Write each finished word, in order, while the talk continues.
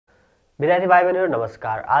विद्यार्थी भाइ बहिनीहरु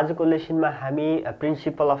नमस्कार। आजको लेसनमा हामी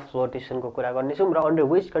प्रिन्सिपल अफ फ्लोटेसनको कुरा गर्नेछौँ र under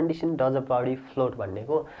which condition does a body float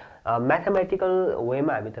भन्नेको म्याथमेटिकल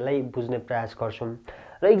वेमा हामी त्यसलाई बुझ्ने प्रयास गर्छौँ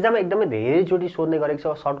र एक्जाममा एकदमै धेरैचोटि सोध्ने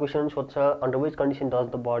गरेको छ। सर्ट क्वेसन सोध्छ under which condition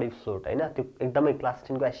does the body float हैन, त्यो एकदमै क्लास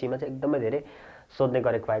 10 को एससीमा चाहिँ एकदमै धेरै सोध्ने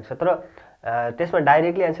गरेको भएको छ। तर त्यसमा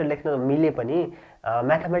डाइरेक्टली एन्सर लेख्न मिले पनि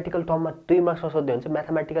म्याथमेटिकल टर्ममा 2 मार्क्समा सोध्दै हुन्छ,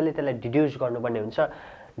 म्याथमेटिकली त्यसलाई डिड्युस गर्नुपर्ने हुन्छ,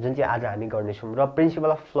 जुन चाहिँ आज हामी गर्नेछौँ। र प्रिन्सिपल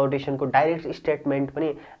अफ फ्लोटेसनको डाइरेक्ट स्टेटमेन्ट पनि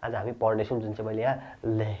आज हामी पढ्नेछौँ, जुन चाहिँ मैले यहाँ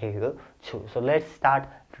लेखेको छु। So let's start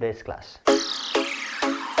today's class.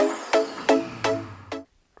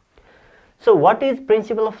 So what is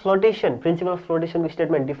principal of flotation? Principal of फ्लोटेसनको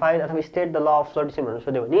statement define अथवा state the law of flotation भनेर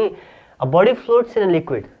सोध्यो भने a body floats in a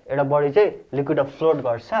liquid, एउटा बडी चाहिँ लिक्विडमा फ्लोट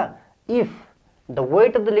गर्छ if the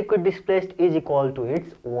weight of the liquid displaced is equal to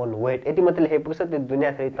its own weight. यति मात्रै लेखेको छ, त्यो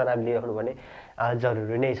दुनियाँ फेरि तनाव लिइराख्नु भने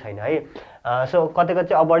जरुरी नै छैन है। सो कतै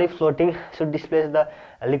चाहिँ a body floating should displace the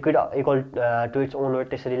liquid equal to its own weight.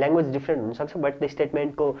 त्यसरी ल्याङ्ग्वेज डिफ्रेन्ट हुनसक्छ, बट द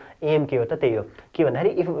स्टेटमेन्टको एम के हो त त्यही हो। के भन्दाखेरि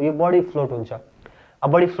इफ यो बडी फ्लोट हुन्छ, a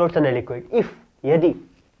body floats in a liquid if यदि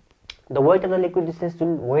the weight of the liquid displace,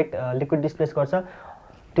 जुन वेट लिक्विड डिस्प्लेस गर्छ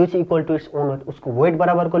त्यो चाहिँ equal to its own weight, उसको वेट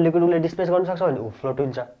बराबरको लिक्विड उसले डिस्प्लेस गर्न सक्छ भने ऊ फ्लोट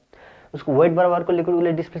हुन्छ। उसको वेट बराबरको लिक्विड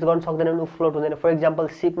उसले डिस्प्लेस गर्न सक्दैन भने ऊ फ्लोट हुँदैन। फर इक्जाम्पल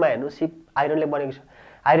सिपमा हेर्नु, सिप आइरनले बनेको छ,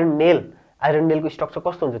 आइरन नेलको स्ट्रक्चर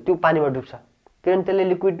कस्तो हुन्छ, त्यो पानीमा डुब्छ, किनभने त्यसले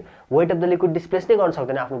liquid weight of the liquid displace नै गर्न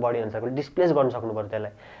सक्दैन, आफ्नो बडी अनुसारको डिस्प्लेस गर्न सक्नु पर्यो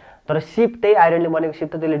त्यसलाई। तर सिप त्यही आइरनले बनेको सिप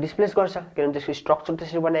त त्यसले डिस्प्लेस गर्छ, किनभने त्यसको स्ट्रक्चर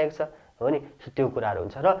त्यसरी बनाएको छ, हो नि। सो त्यो कुराहरू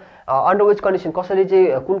हुन्छ। र अन्डर विच कन्डिसन, कसरी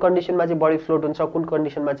चाहिँ कुन कन्डिसनमा चाहिँ बडी फ्लोट हुन्छ, कुन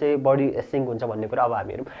कन्डिसनमा चाहिँ बडी सिङ्क हुन्छ भन्ने कुरा अब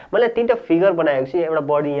हामी हेरौँ। मैले 3टा फिगर बनाएको छु। एउटा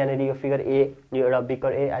बडी यहाँनिर यो फिगर ए, यो एउटा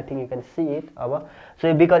beaker A, I think you can see it. अब सो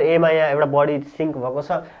यो बिकर एमा यहाँ एउटा बडी सिङ्क भएको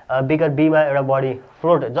छ, बिकर बीमा एउटा बडी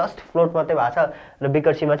फ्लोट, जस्ट फ्लोट मात्रै भएको छ, र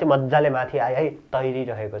बिकर सीमा चाहिँ मजाले माथि आइ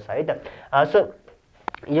तैरिरहेको छ है त। सो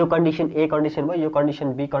यो कन्डिसन ए कन्डिसन भयो, यो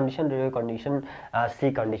कन्डिसन बी कन्डिसन, र यो कन्डिसन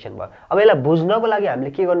सी कन्डिसन भयो। अब यसलाई बुझ्नको लागि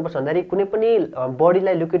हामीले के गर्नुपर्छ भन्दाखेरि कुनै पनि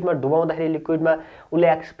बडीलाई लिक्विडमा डुबाउँदाखेरि लिक्विडमा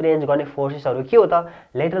उसले एक्सपिरियन्स गर्ने फोर्सेसहरू के हो त?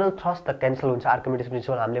 लेटरल थ्रस्ट त क्यान्सल हुन्छ, आर्किमिडिज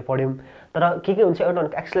प्रिन्सिपल हामीले पढ्यौँ। तर के हुन्छ,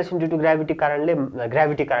 एउटा एक्सेलरेसन ड्यु टु ग्राभिटी कारणले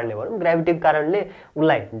भनौँ, ग्राभिटीको कारणले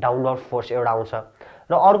उसलाई डाउनवर्ड फोर्स एउटा आउँछ।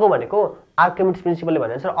 र अर्को भनेको आर्किमिडिज प्रिन्सिपलले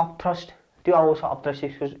भनेअनुसार अप थ्रस्ट, त्यो आउँछ। Up thrust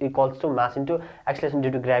equals to mass into acceleration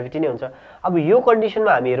due to gravity नै हुन्छ। अब यो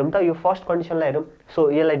कन्डिसनमा हामी हेरौँ त, यो फर्स्ट कन्डिसनलाई हेरौँ। सो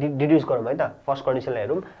यसलाई डिड्युस गरौँ है त, फर्स्ट कन्डिसनलाई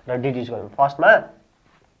हेरौँ र डिड्युस गरौँ। फर्स्टमा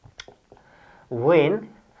when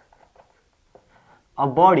a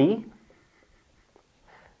body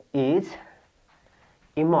is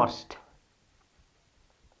immersed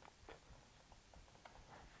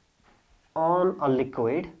on a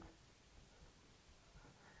liquid,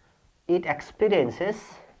 it experiences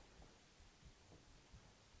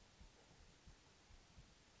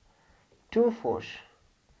two forces।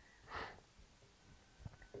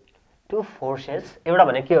 एउटा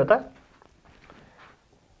भने के हो त?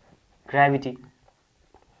 ग्राभिटी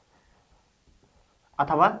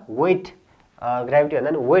अथवा वेट। ग्राभिटी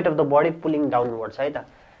भन्दा नि weight of the body pulling downwards है त,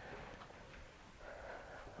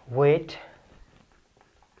 वेट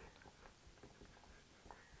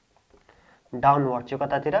डाउनवर्ड्स, यो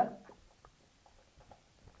कतातिर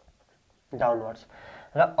डाउनवर्ड्स।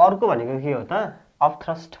 र अर्को भनेको के हो त? अप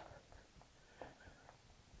थ्रस्ट,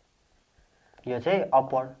 यो चाहिँ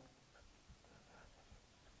अपवर्ड।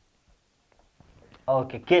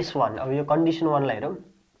 Okay, case 1। अब यो कन्डिसन 1 लाई हेरौँ।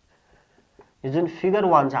 यो जुन फिगर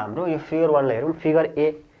 1 छ हाम्रो, यो फिगर 1 लाई हेरौँ, फिगर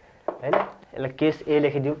ए हैन, यसलाई केस ए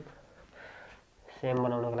लेखिदिउँ सेम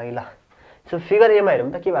बनाउनको लागि। ल सो फिगर ए मा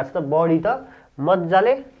हेरौँ त के भएको छ त? बडी त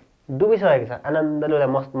मजाले डुबिसकेको छ, आनन्दले, उसलाई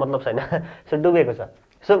मतलब छैन, सो डुबेको छ।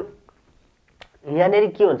 सो यहाँनिर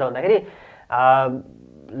के हुन्छ भन्दाखेरि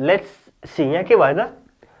लेट्स सी, यहाँ के भयो त?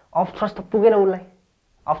 अफ थ्रस्ट त पुगेन उसलाई,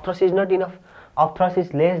 of thrust is not enough, of thrust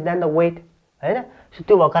is less than the weight हैन। सो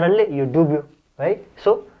त्यो भएको कारणले यो डुब्यो है।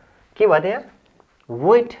 सो के भयो त यहाँ?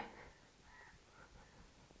 वेट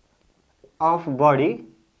अफ बडी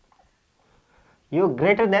यो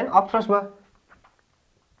ग्रेटर देन अफ थ्रस्ट भयो।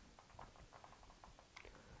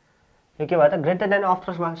 यो के भयो त? ग्रेटर देन अफ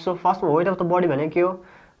थ्रस्ट भयो। सो फर्स्टमा वेट अफ द बडी भनेको के हो?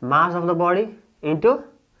 Mass of the body into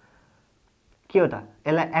के हो त?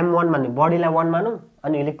 यसलाई m1 मान्ने, बडीलाई 1 मानौँ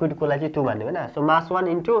अनि लिक्विडकोलाई चाहिँ 2 मान्ने होइन। So mass 1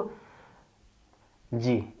 into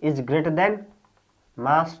g is greater then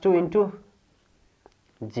mass 2 into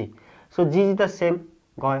g। So g त सेम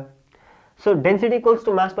गयो। So density equals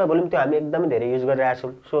to mass by volume, त्यो हामी एकदमै धेरै युज गरिरहेको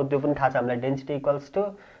छौँ। सो त्यो पनि थाहा छ हामीलाई, density equals to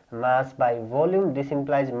mass by volume. This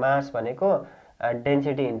implies मास भनेको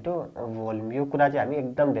डेन्सिटी इन्टु भोल्युम। यो कुरा चाहिँ हामी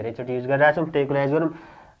एकदम धेरैचोटि युज गरिरहेको छौँ, त्यही कुरा युज गरौँ।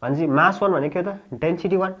 भनेपछि मास 1 भनेको के हो त?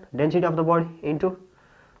 Density 1, density of the body into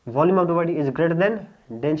volume of the body is greater than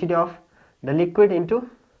density of the liquid into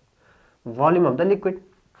volume of the liquid.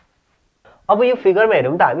 अब यो फिगरमा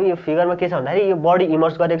हेरौँ त हामी, यो फिगरमा के छ भन्दाखेरि यो बडी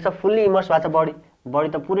इमर्स गरेको छ, फुल्ली इमर्स भएको छ बडी, बडी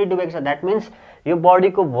त पुरै डुबेको छ। द्याट मिन्स यो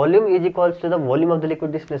बडीको volume is equals to the volume of the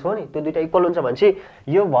liquid displace हो नि, त्यो दुईटा इक्वल हुन्छ भनेपछि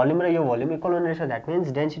यो भोल्युम र यो भोल्युम इक्वल हुने रहेछ। That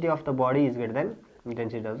means density of the body is greater than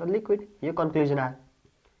density of the liquid. यो कन्क्लुजन आयो।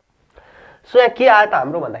 सो यहाँ के आयो त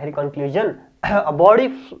हाम्रो भन्दाखेरि conclusion, a body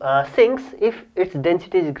sinks if its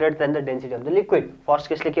density is greater than the density of the liquid. First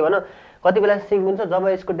केसले के भन, कति बेला सिङ्क हुन्छ जब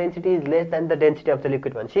यसको density is less than the density of the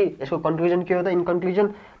liquid भनेपछि यसको कन्क्लुजन के हो त? In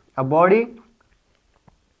conclusion a body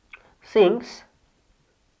सिङ्क्स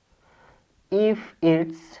if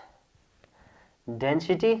its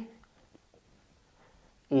density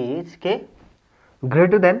is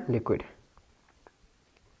greater than liquid.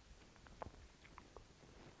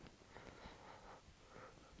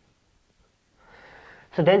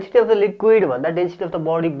 So density of the liquid भन्दा density of the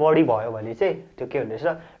body भयो भने चाहिँ त्यो के हुने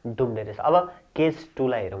रहेछ? डुब्ने रहेछ। अब केस 2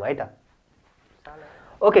 लाई हेरौँ है त।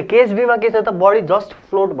 ओके, केस बी मा के छ त? बडी जस्ट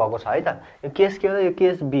फ्लोट भएको छ है त। यो केस के हो त? यो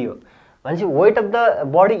केस बी हो। भनेपछि weight of the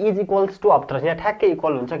body is equals to upthrust. यहाँ ठ्याक्कै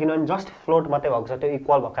इक्वल हुन्छ किनभने जस्ट फ्लोट मात्रै भएको छ, त्यो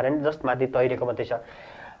इक्वल भएको कारण जस्ट माथि तैरेको मात्रै छ।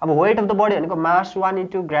 अब वेट अफ द बडी भनेको मास 1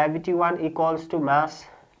 into gravity 1 equals to mass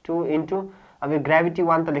 2 into, अब यो ग्राभिटी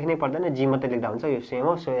 1 त लेख्नै पर्दैन, जी मात्रै लेख्दा हुन्छ, यो सेम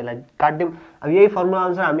हो। सो यसलाई काट्दिउँ। अब यही फर्मुला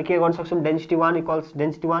अनुसार हामी के गर्न सक्छौँ? Density 1 equals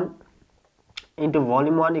density 1 into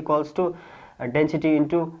volume 1 equals to density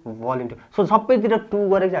into volume 2। So सबैतिर 2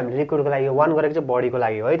 गरेको चाहिँ हामीले लिक्विडको लागि, 1 गरेको चाहिँ बडीको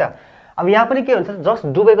लागि हो है त। अब यहाँ पनि के हुन्छ? जस्ट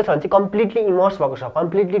डुबेको छ भने चाहिँ कम्प्लिटली इमर्स भएको छ,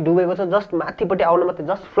 कम्प्लिटली डुबेको छ, जस्ट माथिपट्टि आउन मात्रै,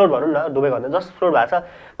 जस्ट फ्लोट भनौँ न, डुबेको भन्दा जस्ट फ्लोट भएको छ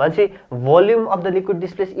भनेपछि volume of the liquid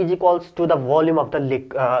displace is equals to the volume of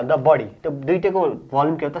the body. त्यो दुईटैको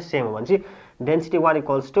भोल्युम के हो त? सेम हो भनेपछि डेन्सिटी 1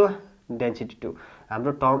 इक्वल्स टु डेन्सिटी 2।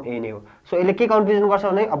 हाम्रो टर्म ए नै हो। सो यसले के कन्क्लुजन गर्छ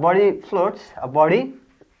भने a body floats, a body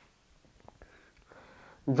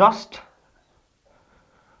just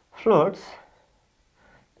floats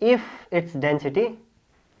if it's density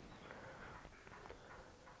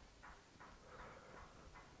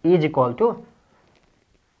is equal to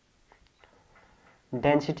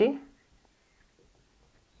density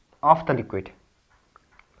of the liquid.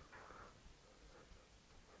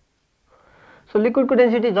 So लिक्विडको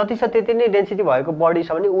density जति छ त्यति नै डेन्सिटी भएको बडी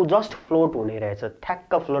छ भने ऊ जस्ट फ्लोट हुने रहेछ,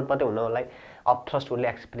 ठ्याक्क फ्लोट मात्रै हुनलाई अपथ्रस्ट उसले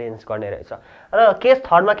एक्सपिरियन्स गर्ने रहेछ। र केस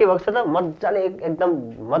 3 मा के भएको छ त? मजाले एकदम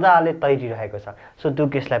मजाले तैरिरहेको छ। सो त्यो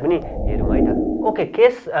केसलाई पनि हेरौँ है त। ओके,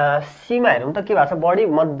 केस सी मा हेरौँ त के भएको छ? बडी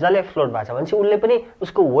मजाले फ्लोट भएको छ भनेपछि उसले पनि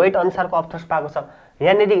उसको वेट अनुसारको अपथ्रस्ट पाएको छ।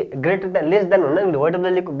 यहाँनिर ग्रेटर देन लेस देन हुँदैन, weight of the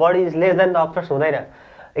liquid body is less than the upthrust हुँदैन,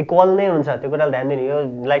 इक्वल नै हुन्छ। त्यो कुरालाई ध्यान दिनु। यो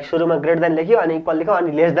लाइक सुरुमा ग्रेटर देन लेख्यो अनि इक्वल लेख्यो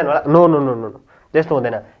अनि लेस देन होला, no no no no no, त्यस्तो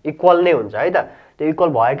हुँदैन, इक्वल नै हुन्छ है त। त्यो इक्वल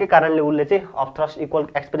भएकै कारणले उसले चाहिँ अपथ्रस्ट इक्वल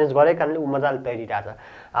एक्सपिरियन्स गरेकै कारणले ऊ मजाले तैरिरहेको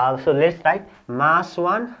छ। So let's write mass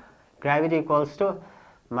 1 gravity equals to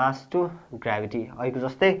mass 2 gravity. अहिलेको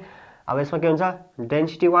जस्तै अब यसमा के हुन्छ?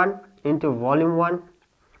 Density 1 into volume 1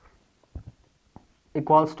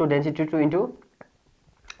 equals to density 2 into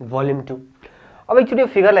volume 2। अब एकचोटि यो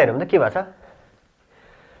फिगरलाई हेरौँ त के भएको छ?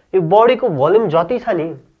 यो बडीको भोल्युम जति छ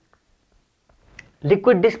नि,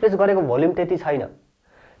 लिक्विड डिस्प्लेस गरेको भोल्युम त्यति छैन।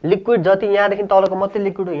 लिक्विड जति यहाँदेखि तलको मात्रै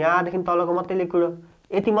लिक्विड हो, यहाँदेखि तलको मात्रै लिक्विड हो,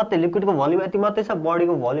 यति मात्रै लिक्विडको भोल्युम यति मात्रै छ,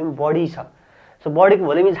 बडीको भोल्युम बढी छ। सो बडीको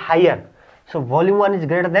volume is higher. So volume 1 is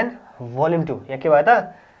greater than volume 2। यहाँ के भयो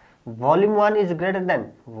त? Volume 1 is greater than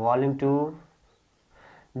volume 2।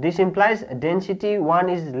 This implies density 1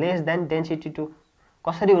 is less than density 2।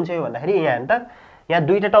 कसरी हुन्छ यो भन्दाखेरि यहाँ हेर्नु त, यहाँ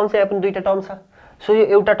दुईटा टर्म छ, यहाँ पनि दुईटा टर्म छ। सो यो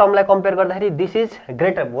एउटा टर्मलाई कम्पेयर गर्दाखेरि this is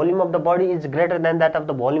greater, volume of the body is greater than that of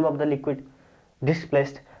the volume of the liquid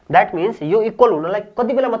displaced. That means यो इक्वल हुनलाई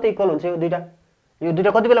कति बेला मात्रै इक्वल हुन्छ? यो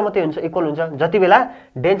दुईटा कति बेला मात्रै हुन्छ इक्वल हुन्छ? जति बेला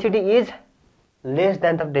density is less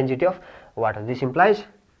than the density of water. This implies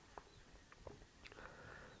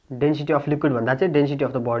density of liquid भन्दा चाहिँ density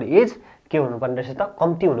of the body is के हुनुपर्ने रहेछ त?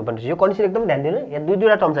 कम्ती हुनुपर्ने रहेछ। यो कन्डिसन एकदम ध्यान दिनु। यहाँ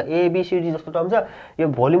दुईवटा टर्म छ, एबिसिडी जस्तो टर्म छ। यो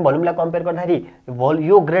भोल्युमलाई कम्पेयर गर्दाखेरि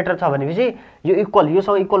यो ग्रेटर छ भनेपछि यो इक्वल,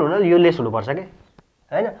 योसँग इक्वल हुन यो लेस हुनुपर्छ कि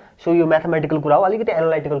हैन? सो यो म्याथमेटिकल कुरा हो, अलिकति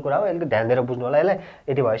एनालाइटिकल कुरा हो, अलिकति ध्यान दिएर बुझ्नु होला यसलाई।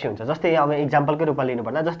 यति भएपछि हुन्छ। जस्तै अब इक्जाम्पलकै रूपमा लिनु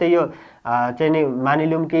पर्दा, जस्तै यो चाहिँ नि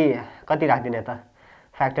मानिलिउँ कि कति राख्दिने त?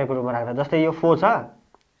 फ्याक्टरको रूपमा राख्दा जस्तै यो 4 छ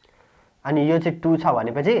अनि यो चाहिँ 2 छ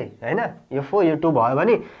भनेपछि हैन, यो 4 यो 2 भयो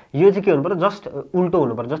भने यो चाहिँ के हुनु पर्यो? जस्ट उल्टो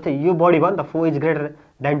हुनु पर्यो। जस्तै यो बडी भयो नि त, 4 इज ग्रेटर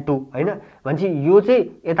देन 2 हैन, भनेपछि यो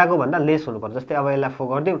चाहिँ यताको भन्दा लेस हुनु पर्यो। जस्तै अब यसलाई 4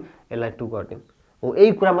 गरिदिउँ, यसलाई 2 गरिदिउँ। हो,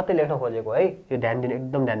 यही कुरा मात्रै लेख्न खोजेको है। यो ध्यान दिनु,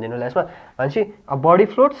 एकदम ध्यान दिनु होला यसमा। भनेपछि a body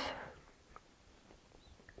floats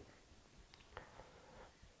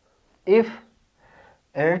if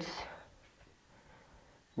it's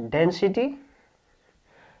density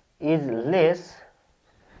is less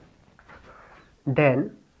than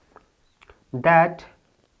that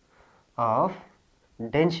of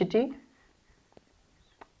density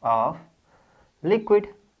of liquid.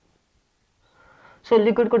 So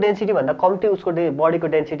लिक्विडको density भन्दा कम्ती उसको बडीको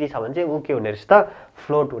डेन्सिटी छ भने चाहिँ ऊ के हुने रहेछ त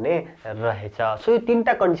फ्लोट हुने रहेछ। सो यो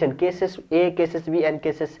तीनटा condition cases A cases be and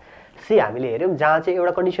cases C हामीले हेर्यौं, जहाँ चाहिँ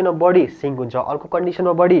एउटा कन्डिसनमा बडी सिङ्क हुन्छ, अर्को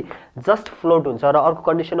कन्डिसनमा बडी जस्ट फ्लोट हुन्छ र अर्को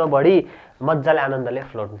कन्डिसनमा बडी मजाले आनन्दले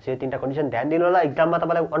फ्लोट हुन्छ। यो तीनटा कन्डिसन ध्यान दिनु होला। एक्जाममा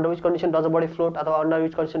तपाईलाई under which condition does a body float अथवा under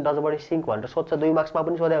which condition does a body sync भनेर सोध्छ। 2 मार्क्समा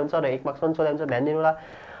पनि सोधे हुन्छ र 1 मार्क्समा पनि सोधे हुन्छ, ध्यान दिनु होला।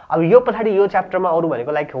 अब यो पछाडि यो च्याप्टरमा अरु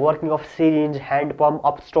भनेको like working of syringe, hand pump,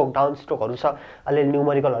 up stroke, down स्ट्रोकहरु छ, अलि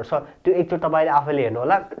न्यूमेरिकलहरु छ। त्यो एकचोटि तपाईले आफैले हेर्नु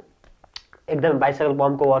होला। एकदम बाइसाइकल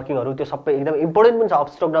पम्पको वर्किङहरु त्यो सबै एकदम इम्पोर्टेन्ट पनि छ। अप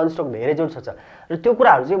स्ट्रोक डाउन स्ट्रोक धेरै जोड छ र त्यो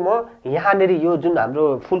कुराहरु चाहिँ म यहाँनेरि यो जुन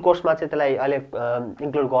हाम्रो फुल कोर्समा चाहिँ त्यसलाई अहिले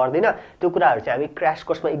इन्क्लुड गर्दिन। त्यो कुराहरु चाहिँ हामी क्र्याश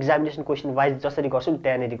कोर्समा एक्जामिनेसन क्वेशन वाइज जसरी गर्छौं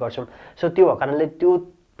त्यहाँनेरि गर्छौं। सो त्यो भएको कारणले त्यो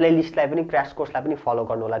प्लेलिस्टलाई पनि क्र्याश कोर्सलाई पनि फलो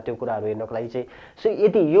गर्नु होला त्यो कुराहरु हेर्नको लागि चाहिँ। सो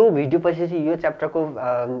यदि यो भिडियो पछि चाहिँ यो च्याप्टरको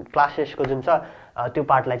क्लासेसको जुन छ त्यो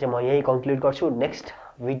पार्टलाई चाहिँ म यही कन्क्लुड गर्छु। नेक्स्ट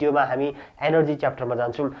भिडियोमा हामी energy च्याप्टरमा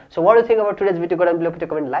जान्छौं। So what do you think about today's video? Go and play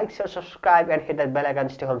comment, like, share, subscribe and hit that bell icon,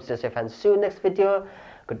 stay home, stay safe and C you next video.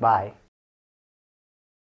 Good bye.